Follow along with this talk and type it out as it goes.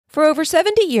For over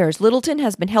 70 years, Littleton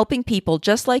has been helping people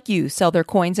just like you sell their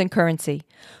coins and currency.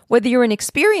 Whether you're an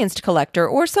experienced collector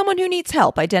or someone who needs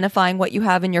help identifying what you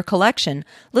have in your collection,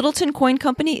 Littleton Coin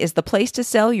Company is the place to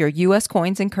sell your U.S.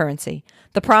 coins and currency.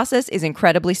 The process is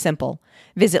incredibly simple.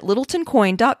 Visit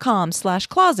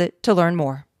littletoncoin.com/closet to learn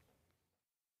more.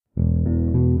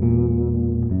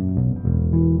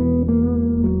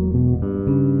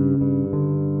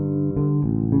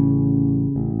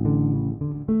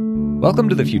 Welcome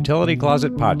to the Futility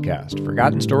Closet podcast,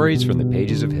 forgotten stories from the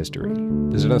pages of history.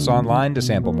 Visit us online to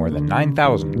sample more than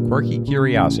 9,000 quirky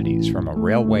curiosities from a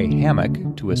railway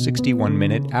hammock to a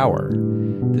 61-minute hour.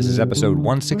 This is episode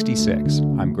 166.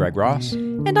 I'm Greg Ross.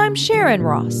 And I'm Sharon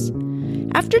Ross.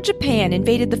 After Japan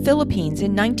invaded the Philippines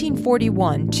in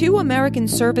 1941, two American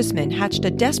servicemen hatched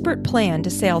a desperate plan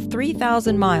to sail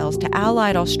 3,000 miles to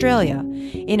Allied Australia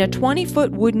in a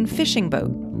 20-foot wooden fishing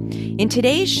boat. In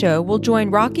today's show, we'll join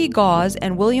Rocky Gause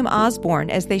and William Osborne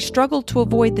as they struggle to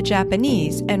avoid the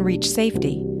Japanese and reach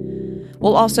safety.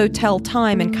 We'll also tell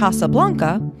time in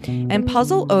Casablanca and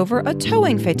puzzle over a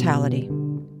towing fatality.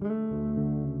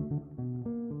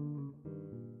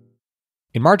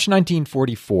 In March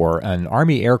 1944, an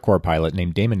Army Air Corps pilot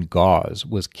named Damon Gause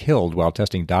was killed while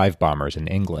testing dive bombers in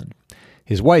England.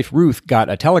 His wife, Ruth, got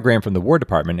a telegram from the War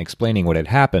Department explaining what had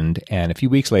happened, and a few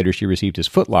weeks later she received his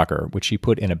footlocker, which she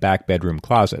put in a back bedroom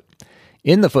closet.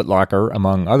 In the footlocker,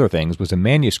 among other things, was a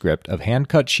manuscript of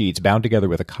hand-cut sheets bound together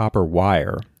with a copper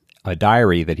wire, a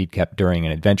diary that he'd kept during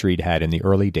an adventure he'd had in the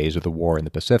early days of the war in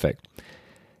the Pacific.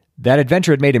 That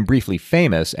adventure had made him briefly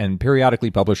famous, and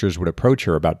periodically publishers would approach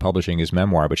her about publishing his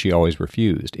memoir, but she always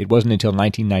refused. It wasn't until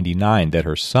 1999 that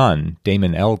her son,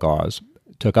 Damon Gause,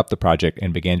 took up the project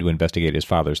and began to investigate his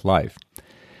father's life.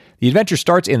 The adventure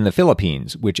starts in the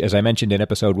Philippines, which, as I mentioned in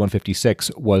episode 156,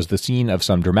 was the scene of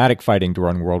some dramatic fighting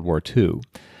during World War II.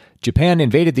 Japan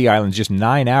invaded the islands just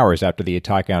 9 hours after the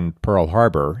attack on Pearl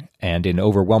Harbor, and in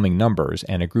overwhelming numbers,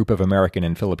 and a group of American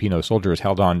and Filipino soldiers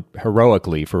held on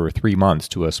heroically for 3 months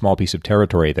to a small piece of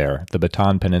territory there, the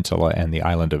Bataan Peninsula and the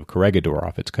island of Corregidor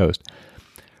off its coast.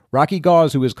 Rocky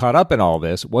Gause, who was caught up in all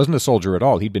this, wasn't a soldier at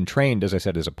all. He'd been trained, as I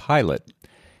said, as a pilot.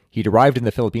 He'd arrived in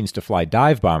the Philippines to fly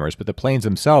dive bombers, but the planes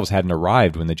themselves hadn't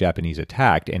arrived when the Japanese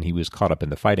attacked, and he was caught up in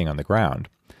the fighting on the ground.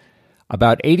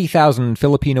 About 80,000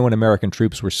 Filipino and American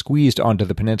troops were squeezed onto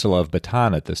the peninsula of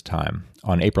Bataan at this time.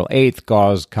 On April 8th,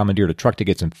 Gause commandeered a truck to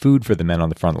get some food for the men on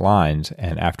the front lines,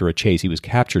 and after a chase, he was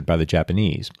captured by the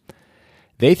Japanese.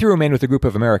 They threw him in with a group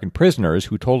of American prisoners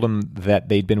who told him that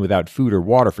they'd been without food or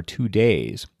water for 2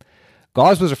 days.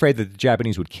 Gause was afraid that the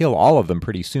Japanese would kill all of them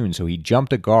pretty soon, so he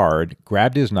jumped a guard,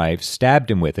 grabbed his knife,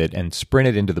 stabbed him with it, and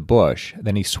sprinted into the bush.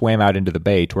 Then he swam out into the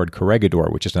bay toward Corregidor,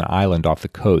 which is an island off the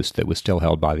coast that was still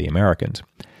held by the Americans.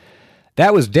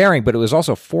 That was daring, but it was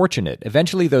also fortunate.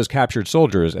 Eventually, those captured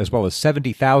soldiers, as well as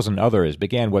 70,000 others,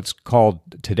 began what's called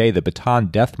today the Bataan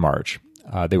Death March.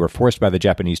 They were forced by the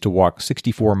Japanese to walk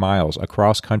 64 miles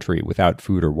across country without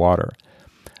food or water.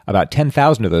 About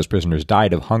 10,000 of those prisoners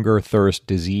died of hunger, thirst,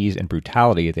 disease, and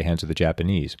brutality at the hands of the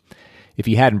Japanese. If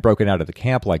he hadn't broken out of the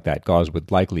camp like that, Gause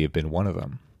would likely have been one of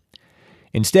them.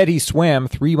 Instead, he swam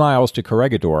 3 miles to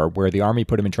Corregidor, where the army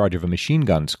put him in charge of a machine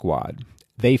gun squad.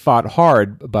 They fought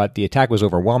hard, but the attack was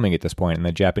overwhelming at this point, and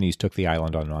the Japanese took the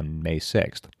island on May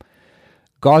 6th.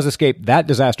 Gause escaped that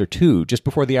disaster too. Just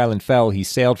before the island fell, he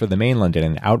sailed for the mainland in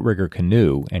an outrigger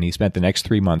canoe, and he spent the next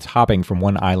 3 months hopping from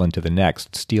one island to the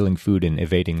next, stealing food and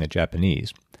evading the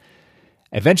Japanese.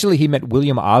 Eventually, he met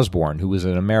William Osborne, who was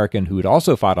an American who had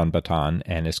also fought on Bataan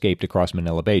and escaped across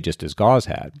Manila Bay just as Gause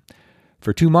had.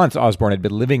 For 2 months, Osborne had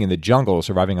been living in the jungle,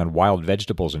 surviving on wild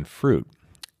vegetables and fruit.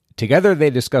 Together, they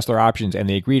discussed their options, and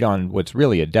they agreed on what's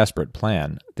really a desperate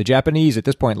plan. The Japanese, at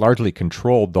this point, largely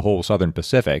controlled the whole southern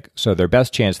Pacific, so their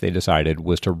best chance, they decided,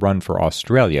 was to run for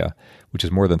Australia, which is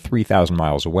more than 3,000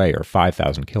 miles away, or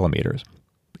 5,000 kilometers.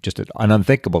 Just an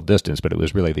unthinkable distance, but it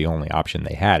was really the only option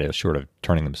they had, short of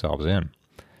turning themselves in.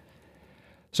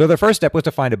 So their first step was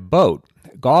to find a boat.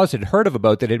 Gause had heard of a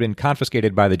boat that had been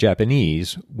confiscated by the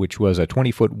Japanese, which was a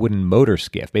 20-foot wooden motor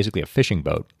skiff, basically a fishing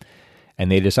boat, and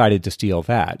they decided to steal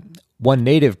that. One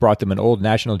native brought them an old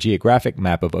National Geographic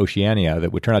map of Oceania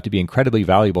that would turn out to be incredibly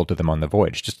valuable to them on the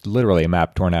voyage, just literally a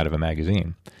map torn out of a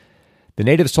magazine. The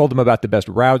natives told them about the best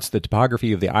routes, the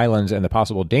topography of the islands, and the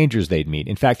possible dangers they'd meet.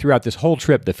 In fact, throughout this whole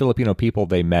trip, the Filipino people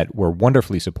they met were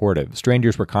wonderfully supportive.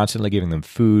 Strangers were constantly giving them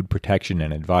food, protection,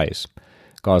 and advice.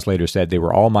 Gause later said, "They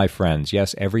were all my friends,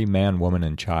 yes, every man, woman,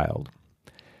 and child."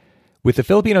 With the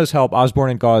Filipinos' help, Osborne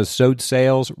and Gause sewed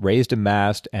sails, raised a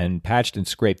mast, and patched and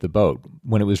scraped the boat.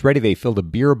 When it was ready, they filled a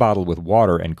beer bottle with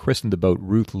water and christened the boat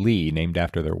Ruth Lee, named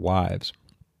after their wives.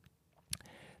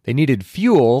 They needed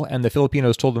fuel, and the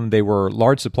Filipinos told them they were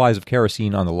large supplies of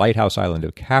kerosene on the lighthouse island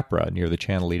of Capra, near the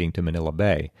channel leading to Manila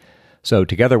Bay. So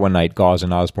together one night, Gause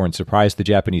and Osborne surprised the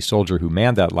Japanese soldier who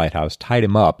manned that lighthouse, tied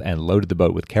him up, and loaded the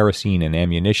boat with kerosene and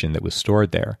ammunition that was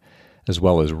stored there, as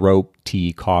well as rope,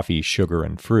 tea, coffee, sugar,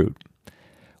 and fruit.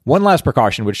 One last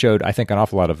precaution, which showed, I think, an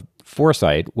awful lot of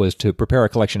foresight, was to prepare a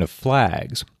collection of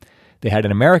flags. They had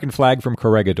an American flag from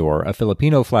Corregidor, a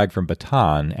Filipino flag from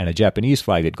Bataan, and a Japanese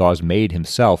flag that Gause made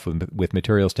himself with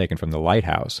materials taken from the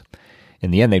lighthouse. In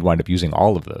the end, they'd wind up using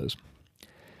all of those.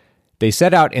 They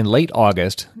set out in late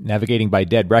August, navigating by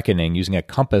dead reckoning using a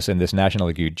compass and this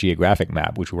National Geographic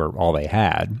map, which were all they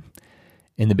had.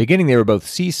 In the beginning, they were both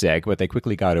seasick, but they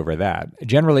quickly got over that.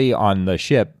 Generally, on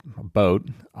the boat,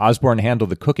 Osborne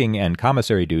handled the cooking and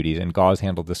commissary duties, and Gause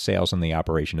handled the sails and the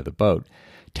operation of the boat.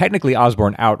 Technically,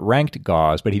 Osborne outranked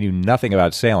Gause, but he knew nothing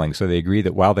about sailing, so they agreed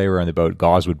that while they were on the boat,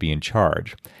 Gause would be in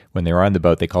charge. When they were on the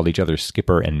boat, they called each other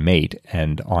skipper and mate,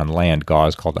 and on land,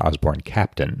 Gause called Osborne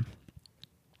captain.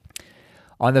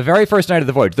 On the very first night of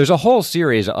the voyage, there's a whole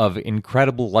series of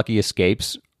incredible lucky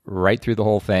escapes right through the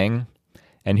whole thing.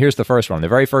 And here's the first one. The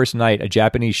very first night, a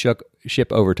Japanese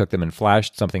ship overtook them and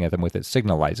flashed something at them with its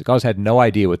signal lights. Gause had no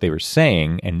idea what they were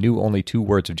saying and knew only 2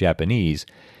 words of Japanese,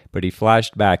 but he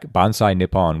flashed back Bansai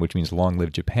Nippon, which means long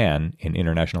live Japan, in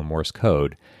International Morse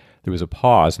code. There was a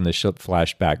pause, and the ship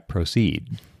flashed back,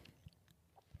 proceed.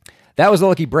 That was a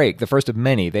lucky break, the first of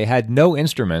many. They had no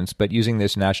instruments, but using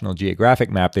this National Geographic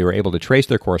map, they were able to trace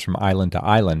their course from island to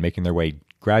island, making their way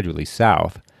gradually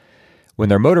south. When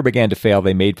their motor began to fail,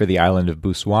 they made for the island of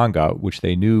Busuanga, which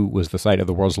they knew was the site of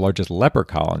the world's largest leper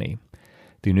colony.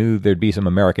 They knew there'd be some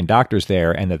American doctors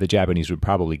there, and that the Japanese would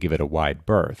probably give it a wide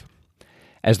berth.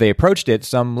 As they approached it,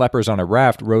 some lepers on a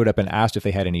raft rode up and asked if they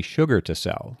had any sugar to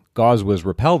sell. Gause was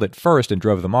repelled at first and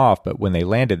drove them off, but when they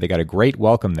landed, they got a great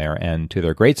welcome there, and to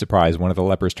their great surprise, one of the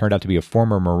lepers turned out to be a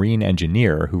former marine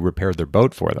engineer who repaired their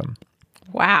boat for them.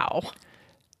 Wow.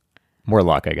 More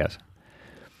luck, I guess.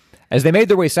 As they made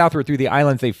their way southward through the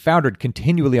islands, they foundered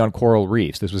continually on coral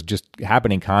reefs. This was just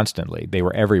happening constantly. They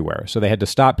were everywhere, so they had to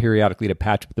stop periodically to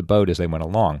patch up the boat as they went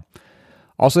along.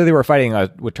 Also, they were fighting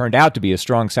what turned out to be a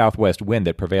strong southwest wind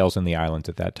that prevails in the islands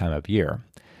at that time of year.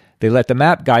 They let the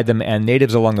map guide them, and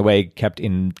natives along the way kept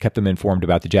them informed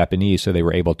about the Japanese, so they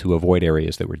were able to avoid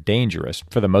areas that were dangerous,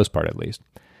 for the most part at least.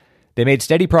 They made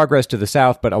steady progress to the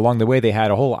south, but along the way they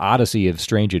had a whole odyssey of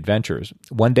strange adventures.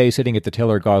 One day, sitting at the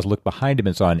tiller, Gause looked behind him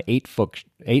and saw an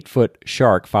 8-foot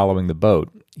shark following the boat.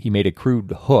 He made a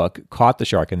crude hook, caught the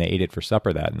shark, and they ate it for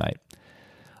supper that night.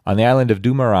 On the island of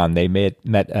Dumaran, they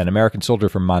met an American soldier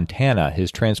from Montana.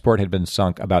 His transport had been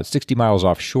sunk about 60 miles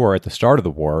offshore at the start of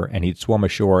the war, and he'd swum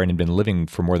ashore and had been living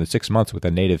for more than 6 months with a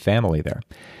native family there.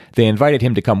 They invited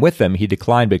him to come with them. He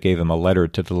declined, but gave them a letter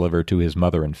to deliver to his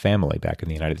mother and family back in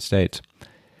the United States.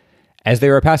 As they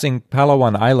were passing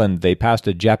Palawan Island, they passed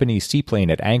a Japanese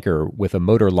seaplane at anchor with a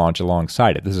motor launch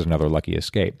alongside it. This is another lucky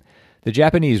escape. The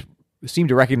Japanese seemed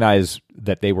to recognize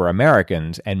that they were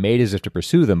Americans and made as if to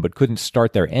pursue them, but couldn't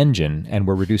start their engine and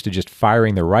were reduced to just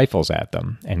firing their rifles at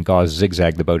them, and Gause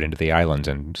zigzagged the boat into the islands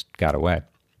and got away.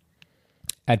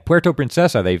 At Puerto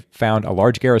Princesa, they found a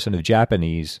large garrison of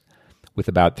Japanese with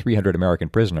about 300 American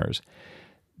prisoners.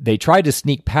 They tried to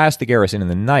sneak past the garrison in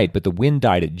the night, but the wind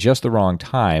died at just the wrong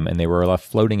time, and they were left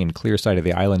floating in clear sight of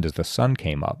the island as the sun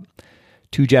came up.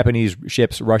 2 Japanese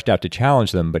ships rushed out to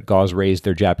challenge them, but Gause raised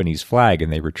their Japanese flag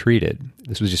and they retreated.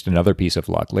 This was just another piece of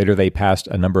luck. Later, they passed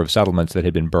a number of settlements that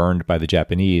had been burned by the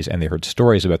Japanese, and they heard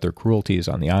stories about their cruelties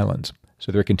on the islands.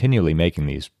 So they're continually making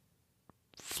these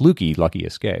fluky, lucky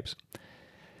escapes.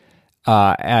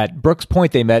 At Brooks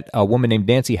Point, they met a woman named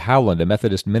Nancy Howland, a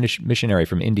Methodist missionary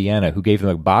from Indiana, who gave them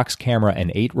a box camera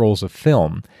and 8 rolls of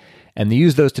film, and they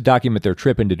used those to document their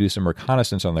trip and to do some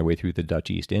reconnaissance on their way through the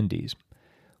Dutch East Indies.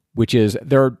 Which is,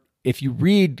 if you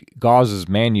read Gause's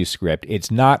manuscript,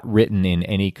 it's not written in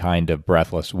any kind of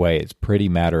breathless way. It's pretty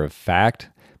matter of fact.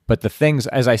 But the things,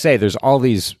 as I say, there's all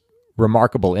these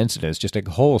remarkable incidents, just a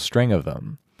whole string of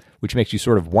them, which makes you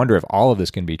sort of wonder if all of this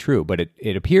can be true. But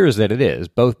it appears that it is,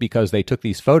 both because they took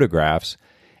these photographs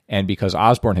and because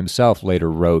Osborne himself later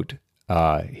wrote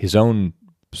his own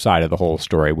side of the whole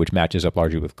story, which matches up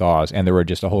largely with Gause, and there were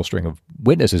just a whole string of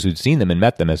witnesses who'd seen them and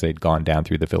met them as they'd gone down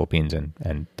through the Philippines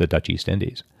and the Dutch East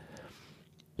Indies.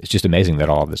 It's just amazing that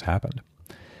all of this happened.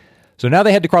 So now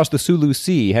they had to cross the Sulu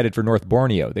Sea, headed for North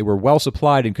Borneo. They were well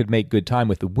supplied and could make good time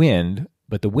with the wind,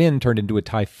 but the wind turned into a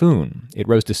typhoon. It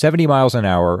rose to 70 miles an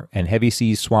hour, and heavy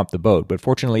seas swamped the boat, but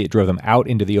fortunately it drove them out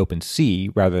into the open sea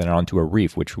rather than onto a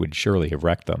reef, which would surely have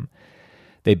wrecked them.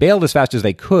 They bailed as fast as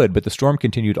they could, but the storm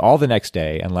continued all the next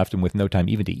day and left them with no time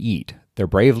even to eat. Their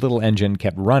brave little engine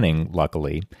kept running,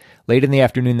 luckily. Late in the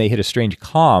afternoon, they hit a strange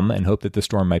calm and hoped that the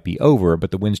storm might be over, but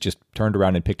the winds just turned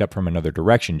around and picked up from another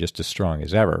direction, just as strong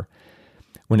as ever.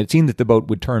 When it seemed that the boat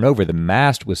would turn over, the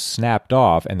mast was snapped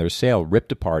off and their sail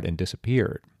ripped apart and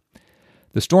disappeared.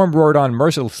 The storm roared on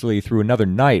mercilessly through another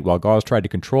night while Gause tried to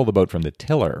control the boat from the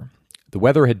tiller. The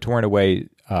weather had torn away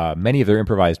many of their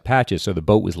improvised patches, so the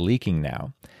boat was leaking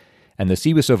now. And the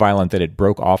sea was so violent that it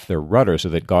broke off their rudder so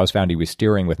that Gause found he was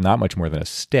steering with not much more than a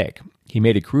stick. He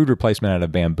made a crude replacement out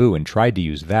of bamboo and tried to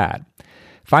use that.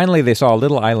 Finally, they saw a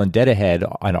little island dead ahead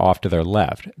and off to their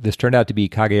left. This turned out to be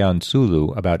Cagayan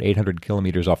Sulu, about 800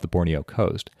 kilometers off the Borneo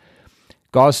coast.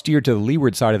 Gause steered to the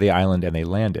leeward side of the island and they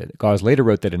landed. Gause later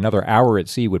wrote that another hour at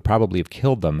sea would probably have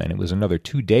killed them, and it was another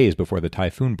 2 days before the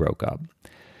typhoon broke up.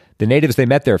 The natives they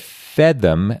met there fed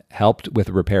them, helped with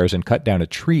repairs, and cut down a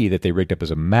tree that they rigged up as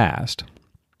a mast.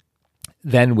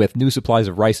 Then, with new supplies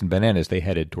of rice and bananas, they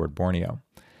headed toward Borneo.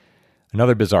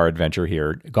 Another bizarre adventure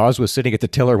here. Gause was sitting at the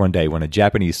tiller one day when a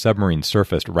Japanese submarine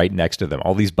surfaced right next to them.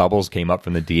 All these bubbles came up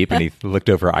from the deep, and he looked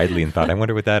over idly and thought, I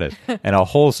wonder what that is. And a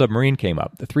whole submarine came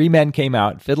up. The 3 men came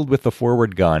out, fiddled with the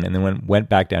forward gun, and then went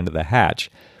back down to the hatch.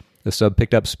 The sub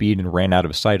picked up speed and ran out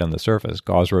of sight on the surface.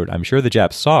 Gause wrote, I'm sure the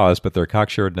Japs saw us, but their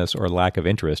cocksuredness or lack of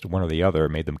interest, one or the other,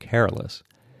 made them careless.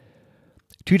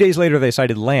 2 days later, they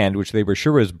sighted land, which they were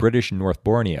sure was British North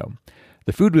Borneo.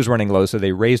 The food was running low, so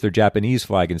they raised their Japanese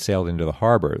flag and sailed into the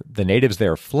harbor. The natives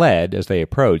there fled as they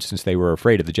approached, since they were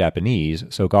afraid of the Japanese,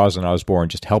 so Gause and Osborne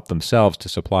just helped themselves to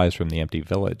supplies from the empty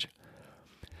village.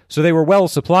 So they were well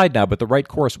supplied now, but the right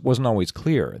course wasn't always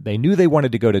clear. They knew they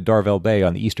wanted to go to Darvel Bay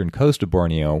on the eastern coast of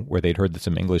Borneo, where they'd heard that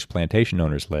some English plantation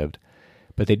owners lived,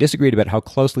 but they disagreed about how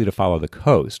closely to follow the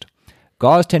coast.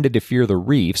 Gause tended to fear the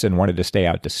reefs and wanted to stay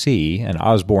out to sea, and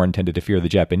Osborne tended to fear the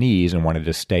Japanese and wanted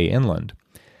to stay inland.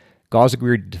 Gause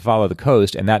agreed to follow the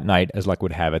coast, and that night, as luck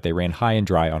would have it, they ran high and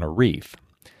dry on a reef.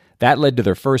 That led to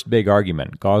their first big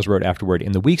argument. Gause wrote afterward,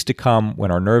 in the weeks to come,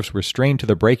 when our nerves were strained to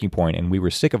the breaking point and we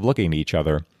were sick of looking at each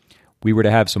other, we were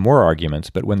to have some more arguments,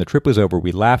 but when the trip was over,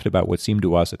 we laughed about what seemed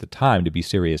to us at the time to be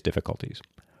serious difficulties.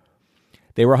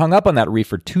 They were hung up on that reef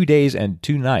for 2 days and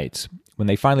 2 nights. When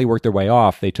they finally worked their way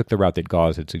off, they took the route that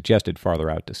Gause had suggested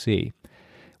farther out to sea.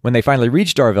 When they finally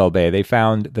reached Darvel Bay, they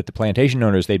found that the plantation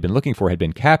owners they'd been looking for had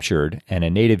been captured, and a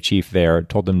native chief there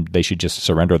told them they should just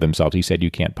surrender themselves. He said, you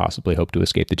can't possibly hope to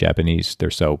escape the Japanese. They're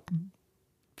so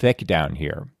thick down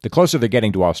here. The closer they're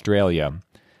getting to Australia,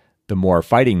 the more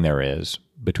fighting there is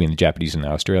between the Japanese and the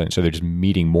Australians. So they're just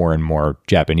meeting more and more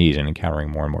Japanese and encountering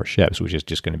more and more ships, which is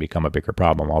just going to become a bigger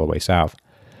problem all the way south.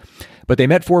 But they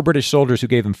met 4 British soldiers who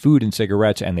gave them food and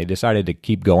cigarettes, and they decided to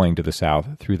keep going to the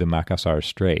south through the Makassar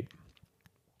Strait.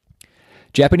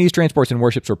 Japanese transports and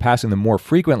warships were passing them more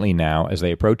frequently now as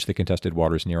they approached the contested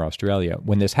waters near Australia.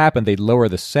 When this happened, they'd lower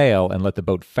the sail and let the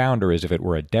boat founder as if it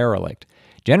were a derelict.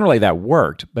 Generally, that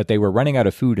worked, but they were running out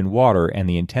of food and water, and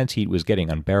the intense heat was getting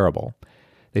unbearable.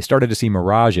 They started to see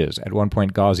mirages. At one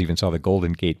point, Gause even saw the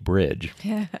Golden Gate Bridge.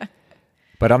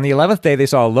 But on the 11th day, they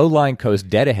saw a low-lying coast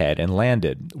dead ahead and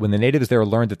landed. When the natives there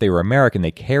learned that they were American,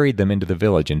 they carried them into the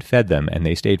village and fed them, and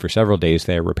they stayed for several days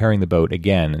there, repairing the boat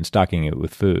again and stocking it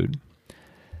with food.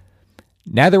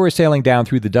 Now they were sailing down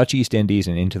through the Dutch East Indies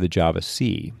and into the Java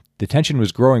Sea. The tension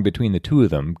was growing between the two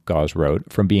of them, Gause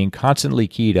wrote, from being constantly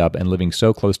keyed up and living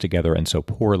so close together and so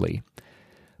poorly.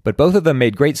 But both of them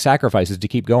made great sacrifices to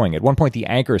keep going. At one point, the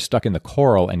anchor stuck in the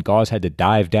coral, and Gause had to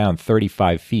dive down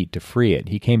 35 feet to free it.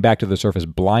 He came back to the surface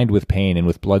blind with pain and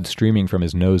with blood streaming from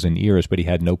his nose and ears, but he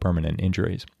had no permanent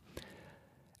injuries.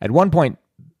 At one point,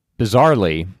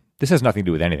 bizarrely, this has nothing to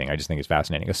do with anything, I just think it's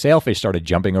fascinating, a sailfish started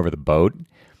jumping over the boat.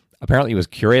 Apparently, he was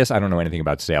curious. I don't know anything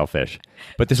about sailfish.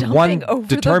 But this one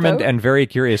determined and very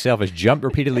curious sailfish jumped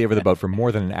repeatedly over the boat for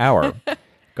more than an hour.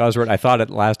 Gause wrote, I thought at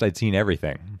last I'd seen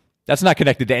everything. That's not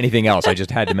connected to anything else. I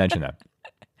just had to mention that.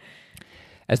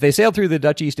 As they sailed through the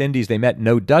Dutch East Indies, they met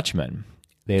no Dutchmen.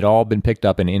 They had all been picked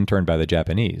up and interned by the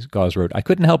Japanese. Gause wrote, I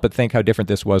couldn't help but think how different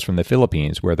this was from the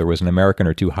Philippines, where there was an American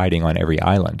or two hiding on every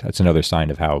island. That's another sign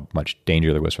of how much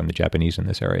danger there was from the Japanese in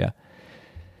this area.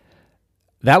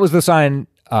 That was the sign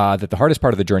that the hardest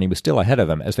part of the journey was still ahead of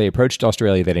them. As they approached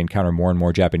Australia, they'd encounter more and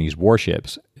more Japanese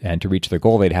warships, and to reach their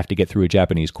goal, they'd have to get through a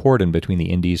Japanese cordon between the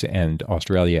Indies and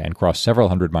Australia and cross several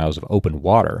hundred miles of open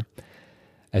water.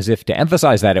 As if to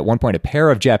emphasize that, at one point, a pair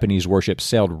of Japanese warships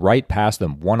sailed right past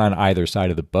them, one on either side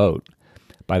of the boat.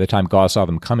 By the time Gause saw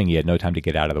them coming, he had no time to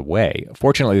get out of the way.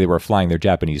 Fortunately, they were flying their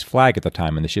Japanese flag at the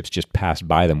time, and the ships just passed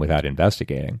by them without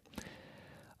investigating.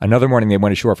 Another morning, they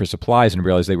went ashore for supplies and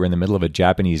realized they were in the middle of a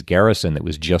Japanese garrison that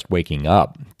was just waking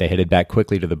up. They headed back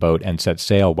quickly to the boat and set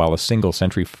sail while a single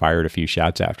sentry fired a few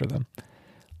shots after them.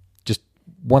 Just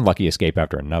one lucky escape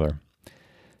after another.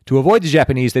 To avoid the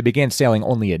Japanese, they began sailing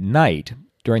only at night.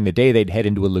 During the day, they'd head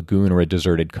into a lagoon or a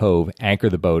deserted cove, anchor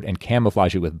the boat, and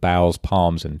camouflage it with boughs,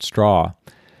 palms, and straw.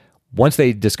 Once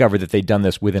they discovered that they'd done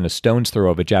this within a stone's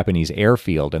throw of a Japanese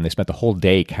airfield, and they spent the whole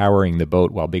day cowering the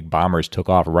boat while big bombers took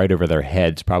off right over their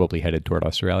heads, probably headed toward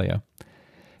Australia.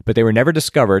 But they were never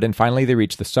discovered, and finally they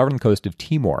reached the southern coast of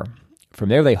Timor. From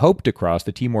there they hoped to cross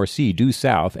the Timor Sea due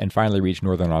south and finally reach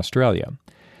northern Australia.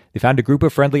 They found a group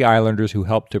of friendly islanders who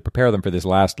helped to prepare them for this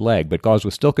last leg, but Gause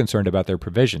was still concerned about their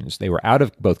provisions. They were out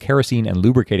of both kerosene and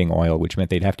lubricating oil, which meant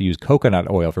they'd have to use coconut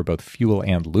oil for both fuel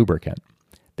and lubricant.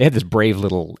 They had this brave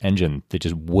little engine that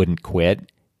just wouldn't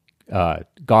quit.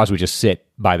 Gause would just sit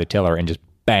by the tiller and just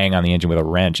bang on the engine with a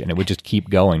wrench, and it would just keep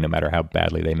going no matter how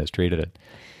badly they mistreated it.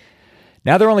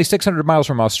 Now they're only 600 miles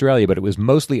from Australia, but it was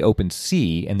mostly open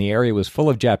sea, and the area was full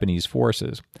of Japanese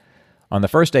forces. On the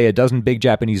first day, a dozen big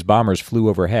Japanese bombers flew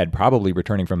overhead, probably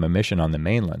returning from a mission on the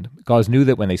mainland. Gause knew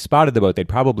that when they spotted the boat, they'd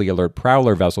probably alert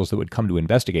prowler vessels that would come to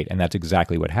investigate, and that's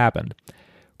exactly what happened.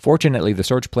 Fortunately, the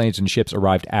search planes and ships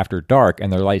arrived after dark,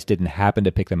 and their lights didn't happen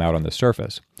to pick them out on the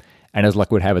surface. And as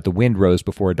luck would have it, the wind rose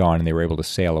before dawn, and they were able to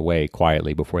sail away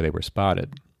quietly before they were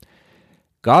spotted.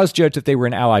 Gause judged that they were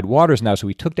in Allied waters now, so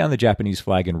he took down the Japanese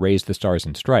flag and raised the stars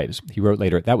and stripes. He wrote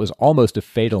later, "That was almost a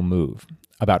fatal move."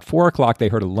 About 4 o'clock, they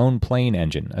heard a lone plane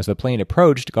engine. As the plane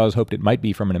approached, Gause hoped it might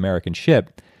be from an American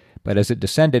ship, but as it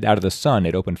descended out of the sun,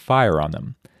 it opened fire on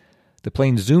them. The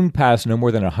plane zoomed past no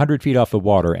more than 100 feet off the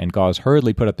water, and Gause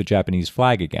hurriedly put up the Japanese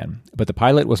flag again. But the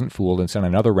pilot wasn't fooled and sent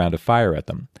another round of fire at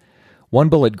them. One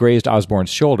bullet grazed Osborne's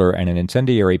shoulder, and an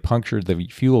incendiary punctured the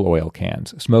fuel oil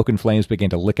cans. Smoke and flames began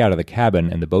to lick out of the cabin,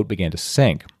 and the boat began to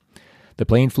sink. The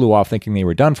plane flew off thinking they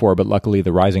were done for, but luckily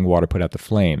the rising water put out the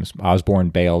flames. Osborne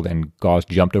bailed, and Gause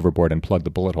jumped overboard and plugged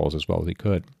the bullet holes as well as he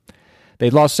could.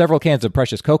 They'd lost several cans of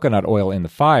precious coconut oil in the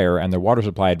fire, and their water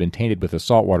supply had been tainted with the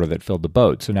salt water that filled the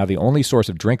boat, so now the only source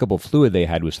of drinkable fluid they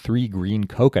had was 3 green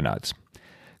coconuts.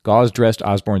 Gause dressed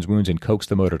Osborne's wounds and coaxed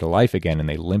the motor to life again, and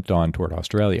they limped on toward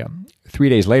Australia. 3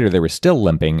 days later, they were still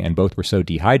limping, and both were so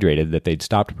dehydrated that they'd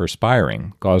stopped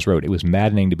perspiring. Gause wrote, "It was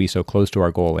maddening to be so close to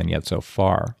our goal and yet so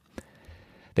far."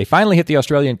 They finally hit the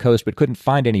Australian coast but couldn't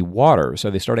find any water, so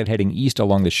they started heading east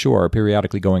along the shore,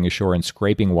 periodically going ashore and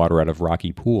scraping water out of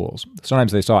rocky pools.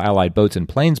 Sometimes they saw Allied boats and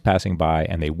planes passing by,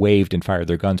 and they waved and fired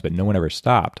their guns, but no one ever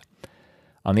stopped.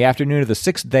 On the afternoon of the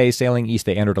 6th day sailing east,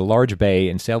 they entered a large bay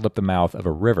and sailed up the mouth of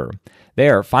a river.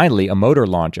 There, finally, a motor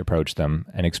launch approached them,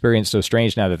 an experience so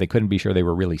strange now that they couldn't be sure they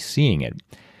were really seeing it.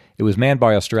 It was manned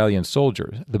by Australian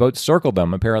soldiers. The boat circled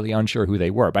them, apparently unsure who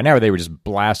they were. By now, they were just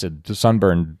blasted,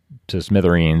 sunburned to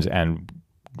smithereens, and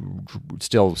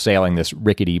still sailing this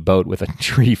rickety boat with a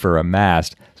tree for a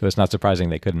mast, so it's not surprising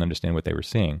they couldn't understand what they were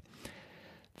seeing.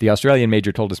 The Australian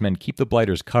major told his men, "Keep the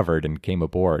blighters covered," and came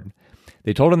aboard.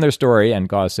 They told him their story, and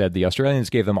Gause said, "The Australians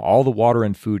gave them all the water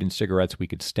and food and cigarettes we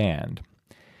could stand."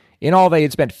 In all, they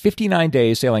had spent 59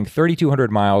 days sailing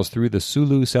 3,200 miles through the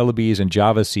Sulu, Celebes, and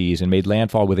Java seas and made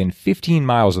landfall within 15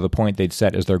 miles of the point they'd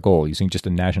set as their goal, using just a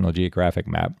National Geographic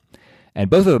map. And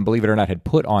both of them, believe it or not, had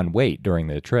put on weight during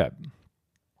the trip.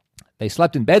 They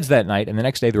slept in beds that night, and the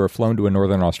next day they were flown to a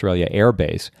Northern Australia air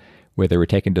base, where they were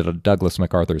taken to Douglas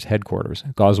MacArthur's headquarters.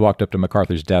 Gause walked up to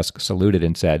MacArthur's desk, saluted,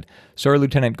 and said, "Sir,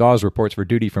 Lieutenant Gause reports for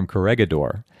duty from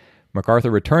Corregidor."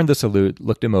 MacArthur returned the salute,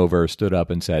 looked him over, stood up,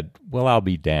 and said, "Well, I'll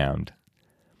be damned."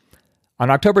 On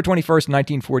October 21st,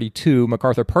 1942,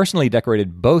 MacArthur personally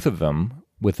decorated both of them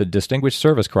with the Distinguished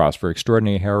Service Cross for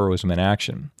extraordinary heroism in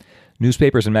action.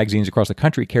 Newspapers and magazines across the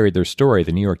country carried their story.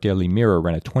 The New York Daily Mirror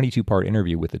ran a 22-part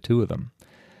interview with the two of them.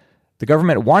 The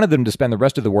government wanted them to spend the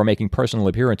rest of the war making personal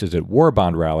appearances at war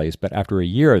bond rallies, but after a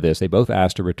year of this, they both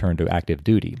asked to return to active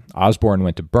duty. Osborne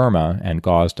went to Burma, and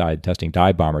Gause died testing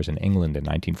dive bombers in England in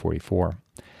 1944.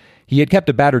 He had kept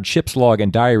a battered ship's log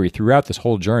and diary throughout this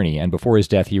whole journey, and before his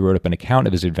death, he wrote up an account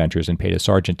of his adventures and paid a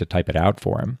sergeant to type it out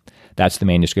for him. That's the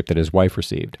manuscript that his wife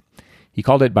received. He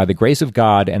called it By the Grace of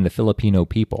God and the Filipino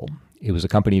People. It was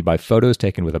accompanied by photos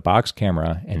taken with a box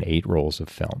camera and 8 rolls of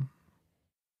film.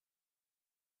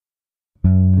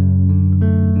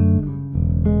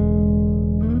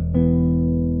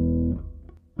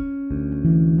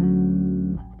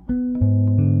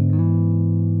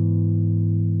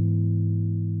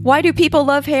 Why do people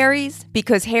love Harry's?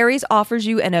 Because Harry's offers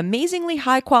you an amazingly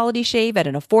high-quality shave at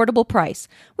an affordable price,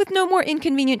 with no more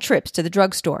inconvenient trips to the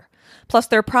drugstore. Plus,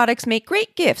 their products make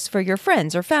great gifts for your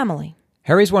friends or family.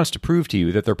 Harry's wants to prove to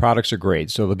you that their products are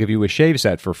great, so they'll give you a shave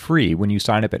set for free when you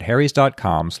sign up at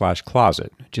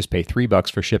harrys.com/closet. Just pay $3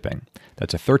 for shipping.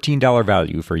 That's a $13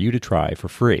 value for you to try for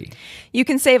free. You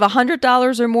can save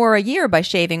 $100 or more a year by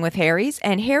shaving with Harry's,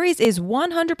 and Harry's is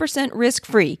 100%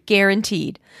 risk-free,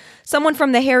 guaranteed. Someone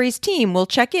from the Harry's team will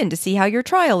check in to see how your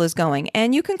trial is going,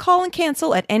 and you can call and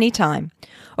cancel at any time.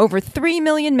 Over 3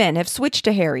 million men have switched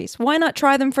to Harry's. Why not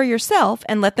try them for yourself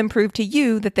and let them prove to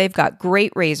you that they've got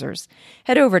great razors?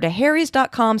 Head over to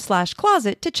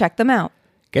harrys.com/closet to check them out.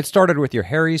 Get started with your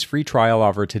Harry's free trial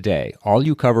offer today. All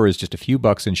you cover is just a few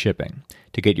bucks in shipping.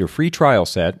 To get your free trial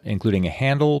set, including a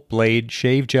handle, blade,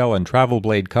 shave gel, and travel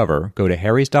blade cover, go to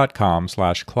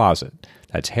harrys.com/closet.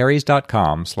 That's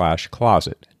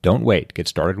harrys.com/closet. Don't wait. Get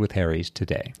started with Harry's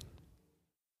today.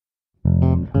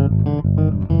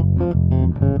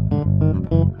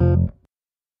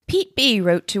 Pete B.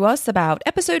 wrote to us about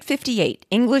episode 58,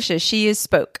 English as She Is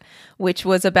Spoke, which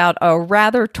was about a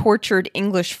rather tortured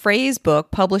English phrase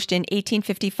book published in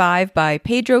 1855 by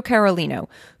Pedro Carolino,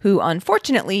 who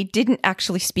unfortunately didn't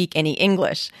actually speak any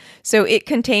English. So it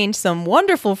contained some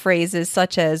wonderful phrases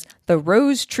such as, "the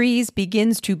rose trees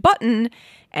begins to button,"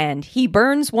 and "he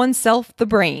burns oneself the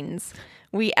brains."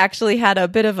 We actually had a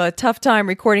bit of a tough time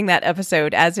recording that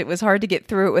episode, as it was hard to get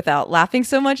through it without laughing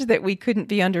so much that we couldn't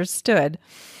be understood.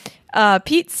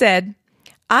 Pete said,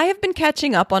 "I have been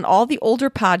catching up on all the older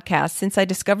podcasts since I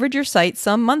discovered your site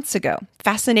some months ago.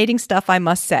 Fascinating stuff, I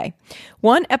must say.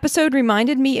 One episode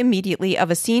reminded me immediately of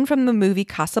a scene from the movie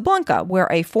Casablanca, where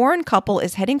a foreign couple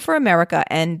is heading for America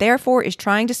and therefore is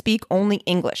trying to speak only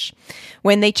English.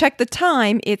 When they check the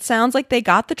time, it sounds like they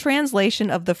got the translation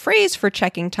of the phrase for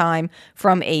checking time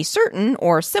from a certain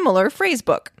or similar phrase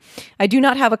book. I do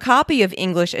not have a copy of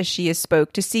English as She Is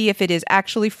Spoke to see if it is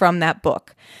actually from that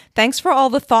book. Thanks for all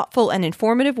the thoughtful and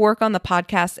informative work on the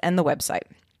podcast and the website."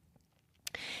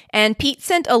 And Pete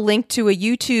sent a link to a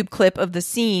YouTube clip of the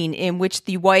scene in which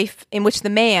the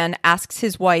man asks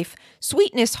his wife,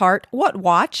 "Sweetness heart, what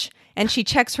watch?" And she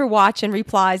checks her watch and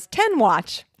replies, "10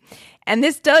 watch." And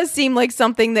this does seem like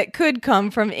something that could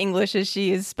come from English as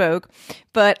She Is Spoke,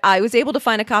 but I was able to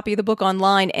find a copy of the book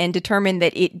online and determine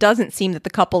that it doesn't seem that the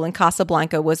couple in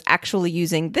Casablanca was actually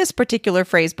using this particular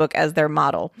phrase book as their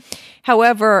model.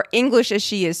 However, English as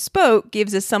She Is Spoke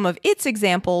gives us some of its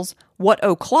examples. What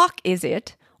o'clock is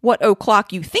it? What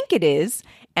o'clock you think it is?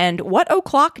 And what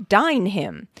o'clock dine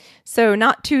him? So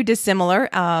not too dissimilar.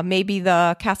 Maybe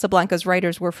the Casablanca's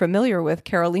writers were familiar with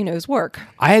Carolino's work.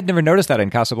 I had never noticed that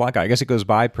in Casablanca. I guess it goes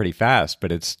by pretty fast,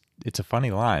 but it's a funny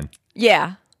line.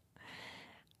 Yeah.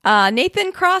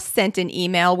 Nathan Cross sent an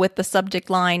email with the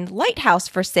subject line, "Lighthouse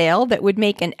for sale that would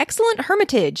make an excellent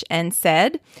hermitage," and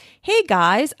said, "Hey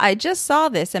guys, I just saw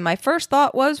this and my first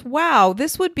thought was, wow,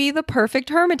 this would be the perfect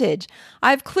hermitage.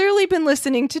 I've clearly been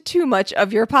listening to too much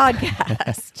of your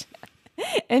podcast."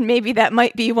 And maybe that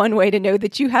might be one way to know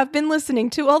that you have been listening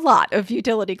to a lot of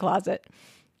Futility Closet.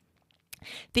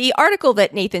 The article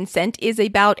that Nathan sent is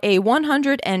about a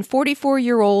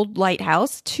 144-year-old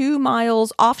lighthouse 2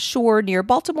 miles offshore near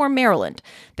Baltimore, Maryland,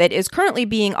 that is currently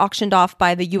being auctioned off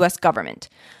by the U.S. government.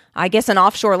 I guess an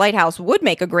offshore lighthouse would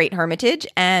make a great hermitage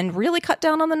and really cut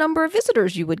down on the number of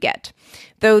visitors you would get.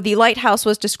 Though the lighthouse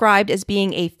was described as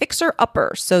being a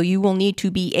fixer-upper, so you will need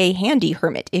to be a handy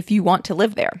hermit if you want to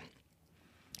live there.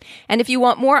 And if you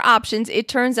want more options, it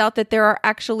turns out that there are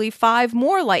actually 5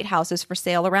 more lighthouses for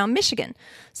sale around Michigan.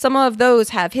 Some of those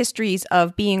have histories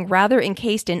of being rather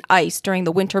encased in ice during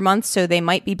the winter months, so they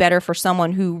might be better for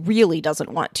someone who really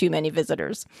doesn't want too many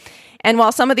visitors. And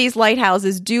while some of these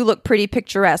lighthouses do look pretty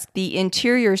picturesque, the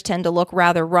interiors tend to look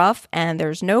rather rough, and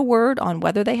there's no word on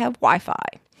whether they have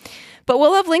Wi-Fi. But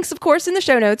we'll have links, of course, in the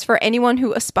show notes for anyone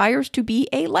who aspires to be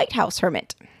a lighthouse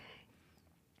hermit.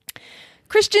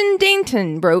 Christian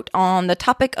Dainton wrote on the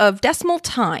topic of decimal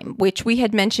time, which we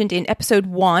had mentioned in episode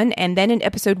 1 and then in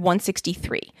episode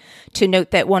 163, to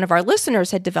note that one of our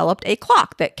listeners had developed a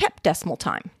clock that kept decimal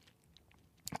time.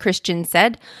 Christian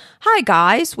said, "Hi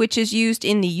guys," which is used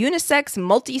in the unisex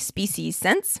multi-species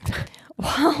sense.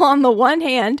 While on the one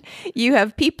hand, you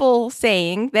have people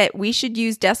saying that we should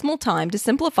use decimal time to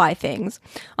simplify things.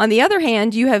 On the other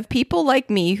hand, you have people like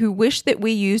me who wish that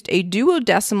we used a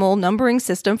duodecimal numbering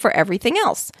system for everything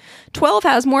else. 12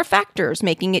 has more factors,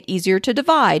 making it easier to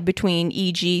divide between,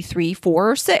 e.g., 3,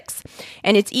 4, or 6.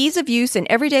 And its ease of use in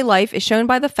everyday life is shown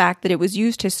by the fact that it was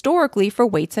used historically for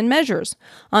weights and measures.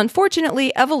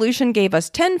 Unfortunately, evolution gave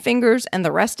us 10 fingers and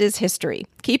the rest is history.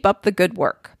 Keep up the good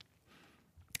work.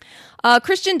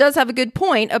 Christian does have a good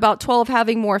point about 12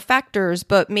 having more factors,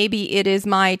 but maybe it is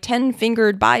my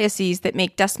 10-fingered biases that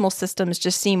make decimal systems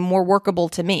just seem more workable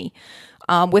to me.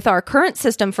 With our current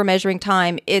system for measuring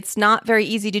time, it's not very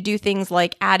easy to do things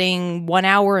like adding 1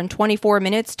 hour and 24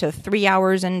 minutes to 3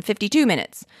 hours and 52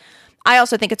 minutes. I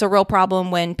also think it's a real problem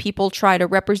when people try to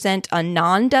represent a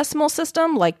non-decimal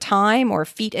system like time or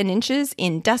feet and inches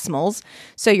in decimals.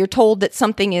 So you're told that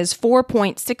something is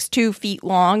 4.62 feet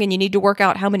long and you need to work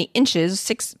out how many inches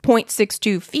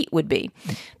 6.62 feet would be.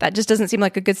 That just doesn't seem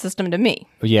like a good system to me.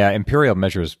 Yeah, imperial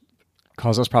measures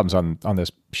cause us problems on this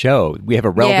show. We have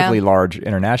a relatively large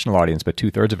international audience, but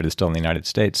 2/3 of it is still in the United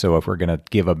States. So if we're going to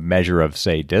give a measure of,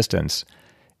 say, distance,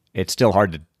 it's still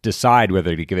hard to decide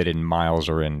whether to give it in miles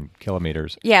or in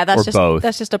kilometers. Yeah, that's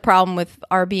just a problem with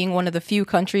our being one of the few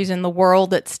countries in the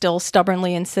world that still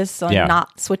stubbornly insists on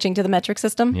not switching to the metric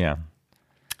system. Yeah.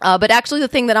 But actually, the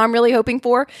thing that I'm really hoping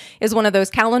for is one of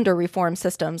those calendar reform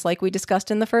systems like we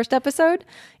discussed in the first episode,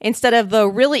 instead of the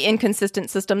really inconsistent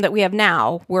system that we have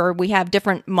now, where we have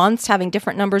different months having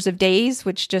different numbers of days,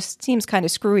 which just seems kind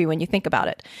of screwy when you think about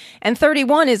it. And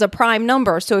 31 is a prime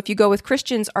number, so if you go with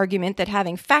Christian's argument that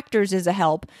having factors is a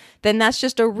help, then that's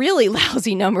just a really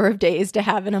lousy number of days to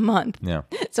have in a month. Yeah.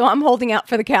 So I'm holding out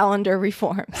for the calendar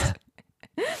reforms.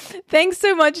 Thanks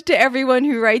so much to everyone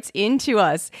who writes into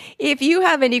us. If you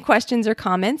have any questions or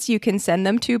comments, you can send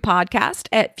them to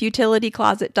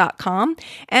podcast@futilitycloset.com.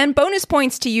 And bonus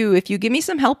points to you if you give me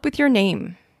some help with your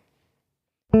name.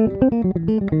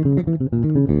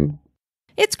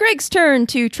 It's Greg's turn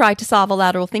to try to solve a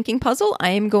lateral thinking puzzle. I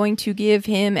am going to give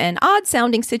him an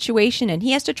odd-sounding situation, and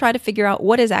he has to try to figure out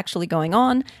what is actually going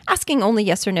on, asking only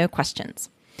yes or no questions.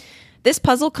 This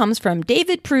puzzle comes from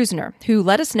David Prusner, who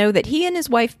let us know that he and his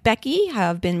wife, Becky,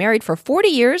 have been married for 40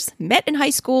 years, met in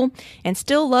high school, and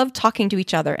still love talking to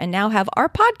each other, and now have our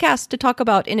podcast to talk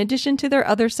about in addition to their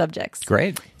other subjects.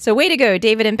 Great. So way to go,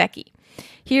 David and Becky.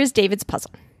 Here's David's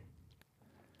puzzle.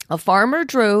 A farmer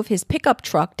drove his pickup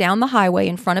truck down the highway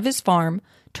in front of his farm,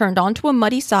 turned onto a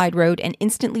muddy side road, and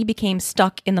instantly became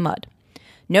stuck in the mud.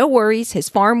 No worries, his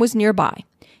farm was nearby.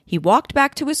 He walked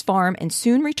back to his farm and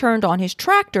soon returned on his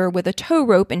tractor with a tow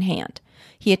rope in hand.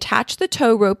 He attached the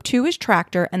tow rope to his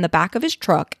tractor and the back of his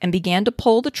truck and began to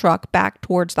pull the truck back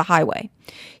towards the highway.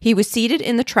 He was seated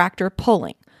in the tractor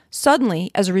pulling.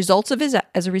 Suddenly, as a result of his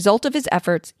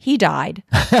efforts, he died.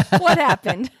 What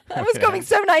happened? That was going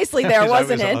so nicely there,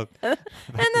 wasn't it? And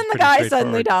then the guy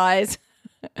suddenly dies.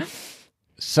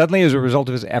 Suddenly, as a result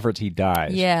of his efforts, he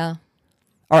dies. Yeah.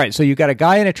 All right, so you got a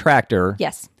guy in a tractor.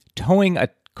 Yes. Towing a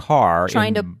car.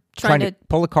 Trying to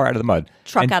pull a car out of the mud.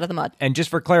 Out of the mud. And just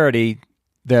for clarity,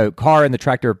 the car and the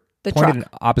tractor pointed in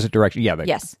opposite direction. Yeah.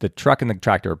 The truck and the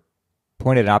tractor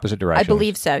pointed in opposite directions. I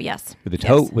believe so, yes. With a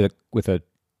tow, with a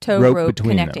tow rope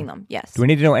between connecting them. Yes. Do we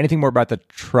need to know anything more about the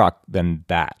truck than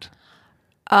that?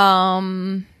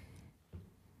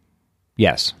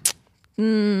 Yes.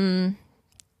 Maybe.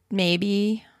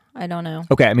 I don't know.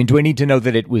 Okay. I mean, do I need to know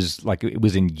that it was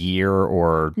in gear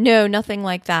or? No, nothing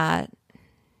like that.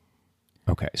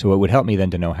 Okay. So it would help me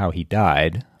then to know how he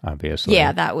died, obviously.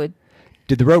 Yeah, that would.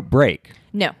 Did the rope break?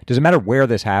 No. Does it matter where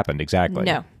this happened exactly?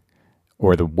 No.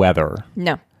 Or the weather?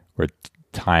 No. Or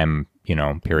time,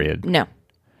 period? No.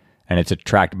 And it's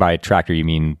by a tractor, you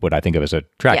mean what I think of as a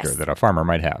tractor Yes. that a farmer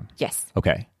might have? Yes.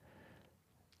 Okay.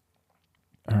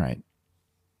 All right.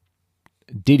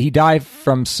 Did he die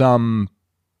from some,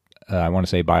 I want to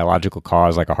say biological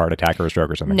cause, like a heart attack or a stroke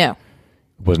or something? No.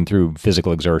 It wasn't through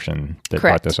physical exertion that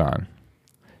Correct. brought this on.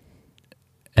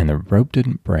 And the rope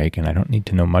didn't break, and I don't need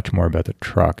to know much more about the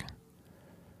truck.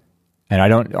 And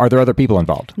are there other people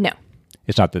involved? No.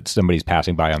 It's not that somebody's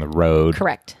passing by on the road.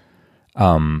 Correct.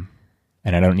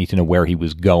 And I don't need to know where he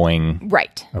was going.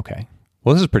 Right. Okay.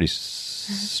 Well, this is pretty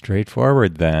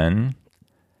straightforward then.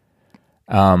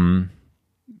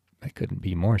 It couldn't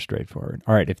be more straightforward.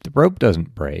 All right. If the rope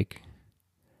doesn't break,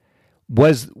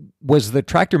 was the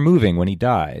tractor moving when he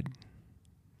died?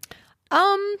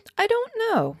 I don't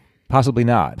know. Possibly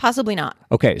not. Possibly not.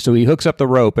 Okay. So he hooks up the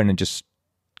rope and it just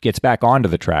gets back onto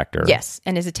the tractor. Yes.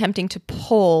 And is attempting to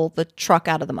pull the truck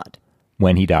out of the mud.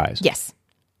 When he dies. Yes.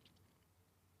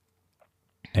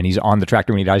 And he's on the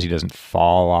tractor when he dies. He doesn't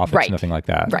fall off. Right. It's nothing like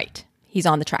that. Right. He's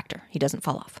on the tractor. He doesn't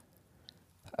fall off.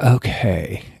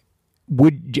 Okay.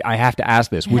 I have to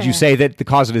ask this. Would you say that the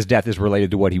cause of his death is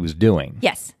related to what he was doing?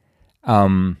 Yes.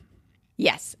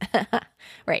 Yes.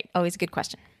 Right. Always a good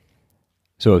question.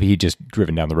 So if he just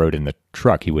driven down the road in the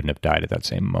truck, he wouldn't have died at that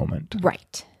same moment.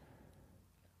 Right.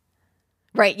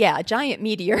 Right. Yeah. A giant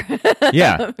meteor.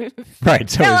 Yeah. Right.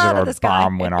 So Fell or a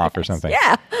bomb went off or something.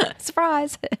 Yeah.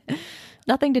 Surprise.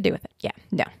 Nothing to do with it. Yeah.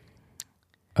 No.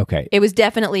 Okay. It was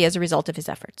definitely as a result of his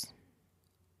efforts.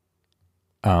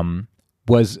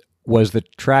 Was the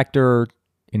tractor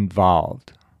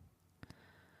involved?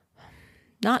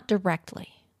 Not directly.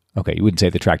 Okay, you wouldn't say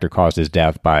the tractor caused his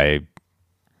death by...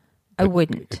 I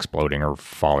wouldn't. Exploding or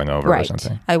falling over or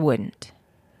something. I wouldn't.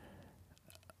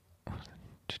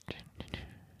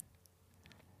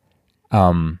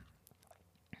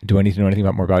 Do I need to know anything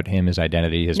more about him, his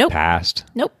identity, his past?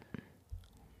 Nope.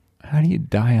 How do you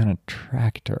die on a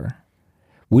tractor?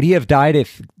 Would he have died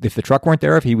if the truck weren't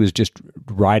there, if he was just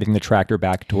riding the tractor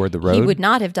back toward the road? He would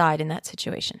not have died in that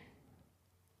situation.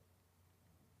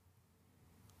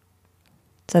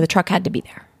 So the truck had to be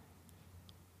there.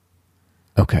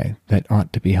 Okay, that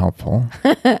ought to be helpful.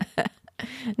 Now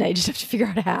you just have to figure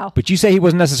out how. But you say he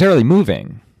wasn't necessarily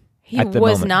moving. He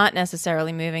was not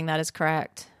necessarily moving. That is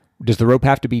correct. Does the rope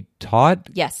have to be taut?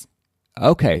 Yes.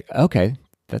 Okay.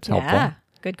 That's helpful. Yeah,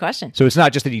 good question. So it's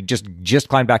not just that he just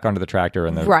climbed back onto the tractor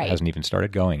and hasn't even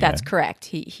started going That's yet. correct.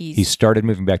 He started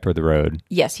moving back toward the road.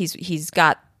 Yes, he's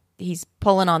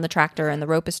pulling on the tractor and the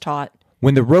rope is taut.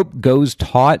 When the rope goes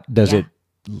taut, does it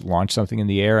launch something in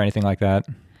the air or anything like that?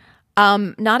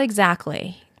 Not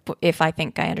exactly, if I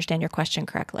think I understand your question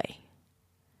correctly.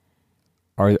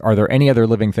 Are there any other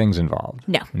living things involved?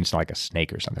 No. It's not like a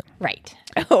snake or something. Right.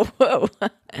 Oh, whoa.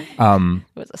 It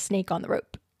was a snake on the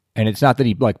rope. And it's not that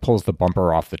he pulls the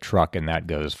bumper off the truck and that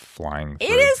goes flying through.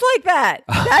 It is like that.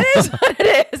 That is what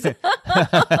it is.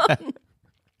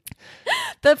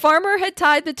 The farmer had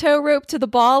tied the tow rope to the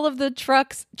ball of the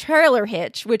truck's trailer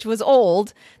hitch, which was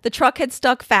old. The truck had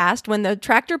stuck fast. When the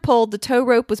tractor pulled, the tow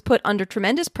rope was put under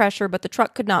tremendous pressure, but the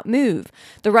truck could not move.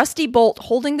 The rusty bolt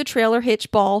holding the trailer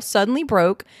hitch ball suddenly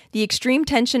broke. The extreme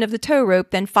tension of the tow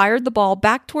rope then fired the ball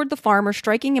back toward the farmer,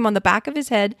 striking him on the back of his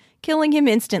head, killing him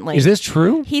instantly. Is this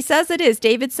true? He says it is.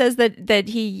 David says that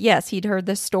he'd heard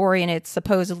this story and it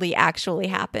supposedly actually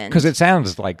happened. Because it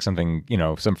sounds like something,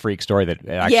 some freak story that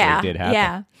actually did happen.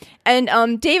 Yeah.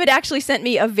 And David actually sent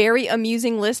me a very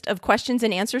amusing list of questions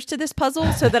and answers to this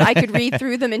puzzle so that I could read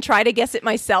through them and try to guess it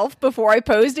myself before I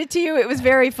posed it to you. It was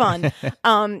very fun.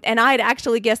 And I had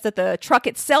actually guessed that the truck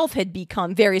itself had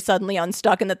become very suddenly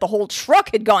unstuck and that the whole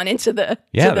truck had gone into the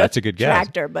that's a good guess.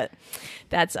 Tractor. But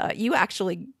that's you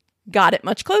actually got it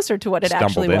much closer to what it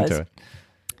actually was. Into it.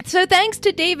 So thanks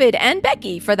to David and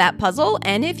Becky for that puzzle.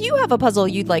 And if you have a puzzle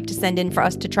you'd like to send in for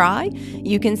us to try,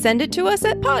 you can send it to us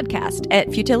at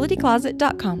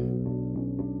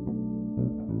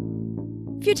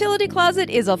podcast@futilitycloset.com. Futility Closet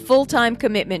is a full-time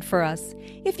commitment for us.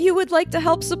 If you would like to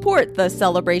help support the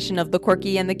celebration of the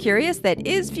quirky and the curious that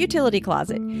is Futility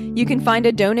Closet, you can find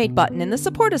a donate button in the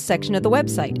support us section of the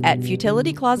website at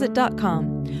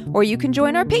futilitycloset.com. Or you can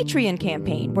join our Patreon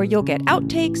campaign where you'll get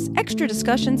outtakes, extra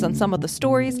discussions on some of the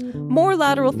stories, more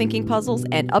lateral thinking puzzles,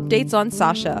 and updates on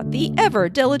Sasha, the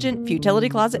ever-diligent Futility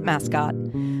Closet mascot.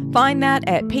 Find that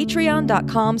at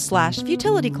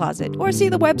patreon.com/futilitycloset or see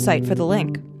the website for the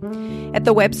link. At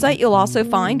the website, you'll also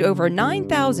find over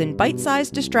 9,000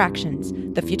 bite-sized distractions,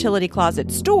 the Futility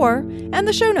Closet store, and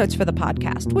the show notes for the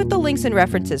podcast, with the links and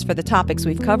references for the topics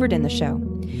we've covered in the show.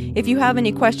 If you have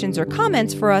any questions or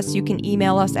comments for us, you can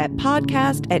email us at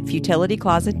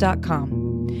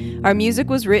podcast@futilitycloset.com. Our music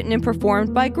was written and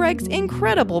performed by Greg's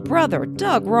incredible brother,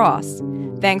 Doug Ross.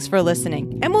 Thanks for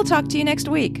listening, and we'll talk to you next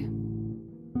week.